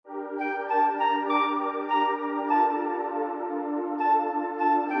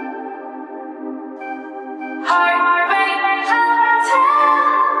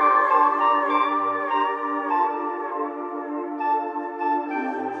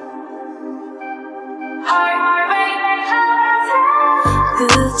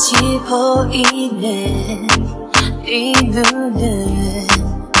끝이 보이네 네 눈은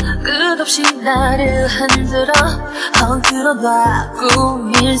끝없이 나를 흔들어 흔들어봐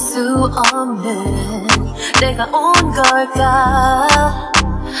꾸밀 수 없는 내가 온 걸까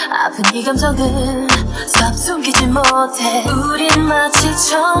아픈 이 감정은 섭 숨기지 못해 우린 마치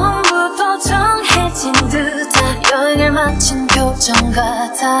처음부터 정해진 듯한 여행을 마친 표정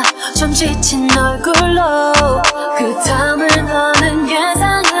같아 좀 지친 얼굴로 그 다음을 너는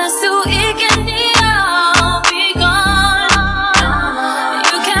예상할 수 있겠니 Oh, because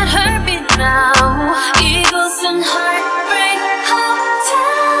you can't hurt me now 이곳은 Heartbreak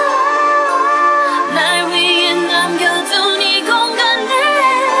Hotel 날 위해 남겨둔 이 공간에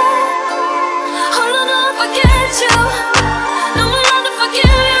홀로 넌 forget you 눈물 나도 forget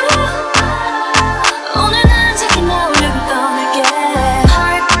you 오늘 난 자기 나오려고 떠날게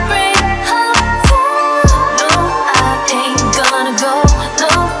Heartbreak Hotel No, I ain't gonna go No,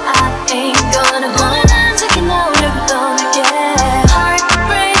 I ain't gonna go 오늘 난 자기 나오려고 떠날게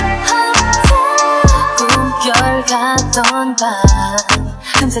Heartbreak Hotel 꿈결 같던 밤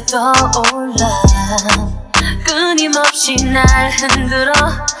금세 떠올라 끊임없이 날 흔들어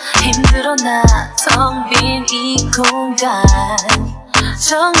힘들어 나 텅 빈 이 공간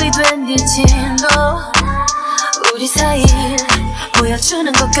정리된 일진도 우리 사이를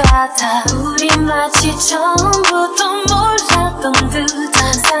보여주는 것 같아 우리 마치 처음부터 몰랐던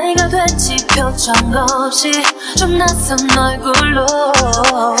듯한 사이가 됐지 표정 없이 좀 낯선 얼굴로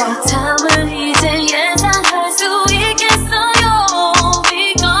그 다음을 이제 예상할 수 있겠어요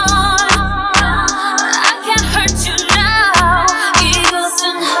Because I can't hurt you now 이곳은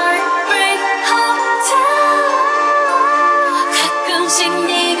Heartbreak Hotel 가끔씩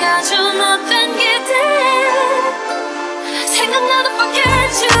네가 준 어떤 기대 생각나도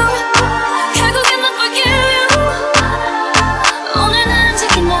forget you 결국엔 난 forget you 오늘 난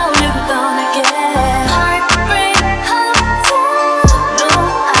자기 나오려고 떠날게 Heartbreak Hotel No,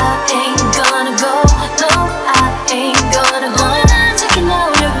 I ain't gonna go No, I ain't gonna go 오늘 난 자기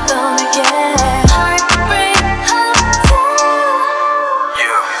나오려고 떠날게 Heartbreak Hotel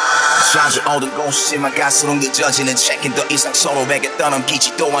자주 어두운 곳이지만 갈수록 늦어지는 check-in 더 이상 서로에게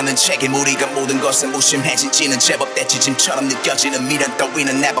떠넘기지도 않는 책임 우리가 모든 것에 무심해진지는 제법 때지짐처럼 느껴지는 미련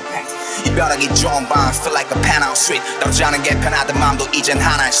따위는 never pass 이 벼락이 좋은 밤 feel like a penthouse suite 떨어지는 게 편하던 마음도 이젠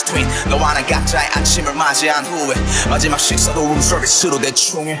하나의 스트린 너와는 각자의 아침을 맞이한 후에 마지막 식사도 룸서비스로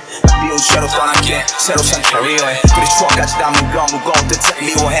대충해 비운 채로 떠날게 새로 산 캐리어에 그리 추억까지 담은 건 무거운 듯해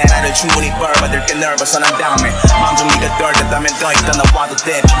미워해 나를 충분히 벌받을 게 nervous 난 다음에 마음 정리가 덜 됐다면 더 있다 나와도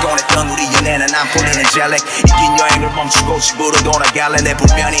돼 피곤했던 우리 연애는 안 풀리는 젤렉 이긴 여행을 멈추고 집으로 돌아갈래 내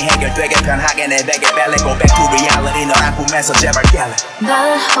불면이 해결되게 편하게 내 베개 벨레 Go back to reality 너란 꿈에서 제발 깰래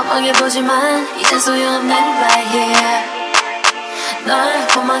날 허망해보지만 이젠 소용없는 right here 널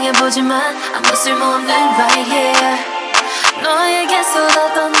원망해보지만 아무 쓸모없는 right here 너에게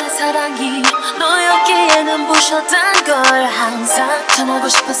쏟았던 내 사랑이 너였기에 눈부셨단 걸 항상 전하고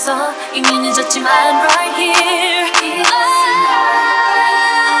싶었어 이미 늦었지만 right here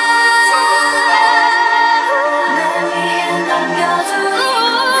날 위해 남겨둔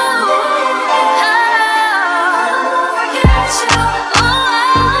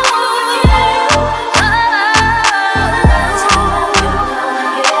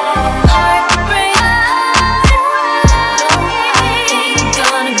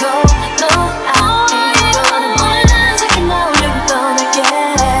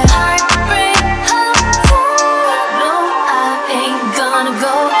Gonna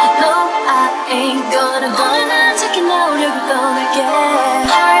go, no, I ain't gonna go.